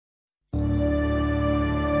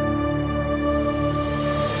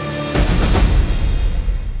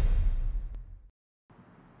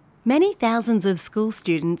Many thousands of school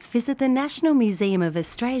students visit the National Museum of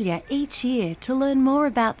Australia each year to learn more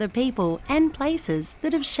about the people and places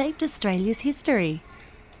that have shaped Australia's history.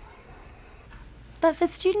 But for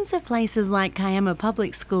students of places like Kiama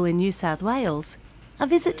Public School in New South Wales, a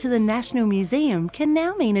visit to the National Museum can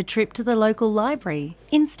now mean a trip to the local library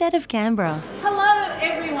instead of Canberra. Hello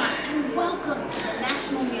everyone and welcome to the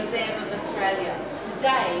National Museum of Australia.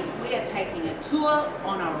 Today we are taking a tour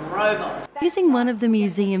on a robot. Using one of the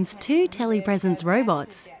museum's 2 telepresence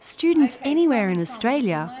robots, students anywhere in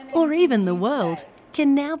Australia, or even the world,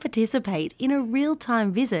 can now participate in a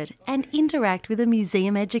real-time visit and interact with a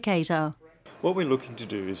museum educator. What we're looking to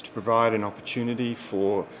do is to provide an opportunity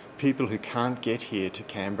for people who can't get here to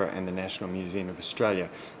Canberra and the National Museum of Australia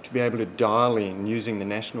to be able to dial in using the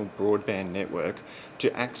National Broadband Network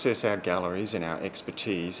to access our galleries and our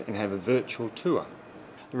expertise and have a virtual tour.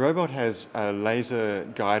 The robot has a laser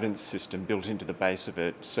guidance system built into the base of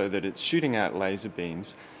it so that it's shooting out laser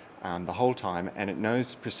beams the whole time, and it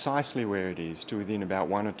knows precisely where it is to within about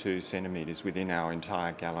 1 or 2 centimetres within our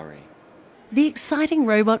entire gallery. The exciting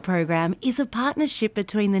robot program is a partnership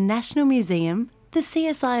between the National Museum, the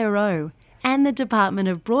CSIRO, and the Department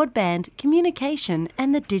of Broadband, Communication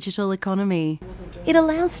and the Digital Economy. It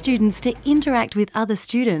allows students to interact with other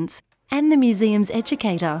students and the museum's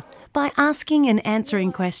educator by asking and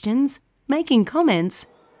answering questions, making comments,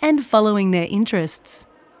 and following their interests.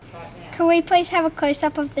 Can we please have a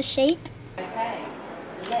close-up of the sheep? A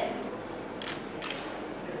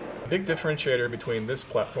big differentiator between this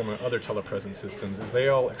platform and other telepresence systems is they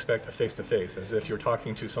all expect a face-to-face, as if you're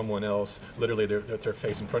talking to someone else, literally their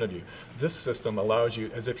face in front of you. This system allows you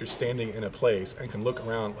as if you're standing in a place and can look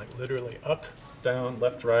around, like literally up, down,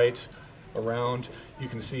 left, right, around. You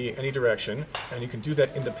can see any direction, and you can do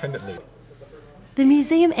that independently. The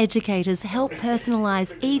museum educators help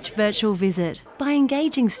personalise each virtual visit by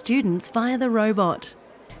engaging students via the robot.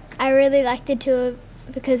 I really liked the tour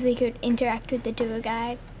because we could interact with the tour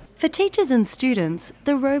guide. For teachers and students,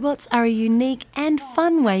 the robots are a unique and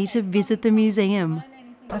fun way to visit the museum.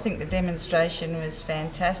 I think the demonstration was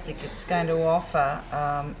fantastic. It's going to offer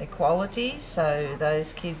equality, so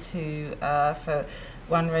those kids who, for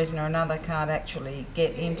one reason or another, can't actually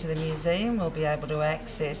get into the museum will be able to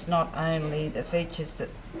access not only the features that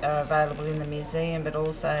are available in the museum, but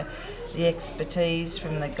also the expertise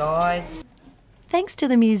from the guides. Thanks to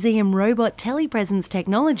the museum robot telepresence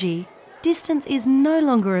technology, distance is no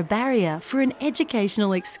longer a barrier for an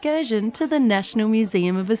educational excursion to the National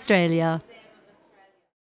Museum of Australia.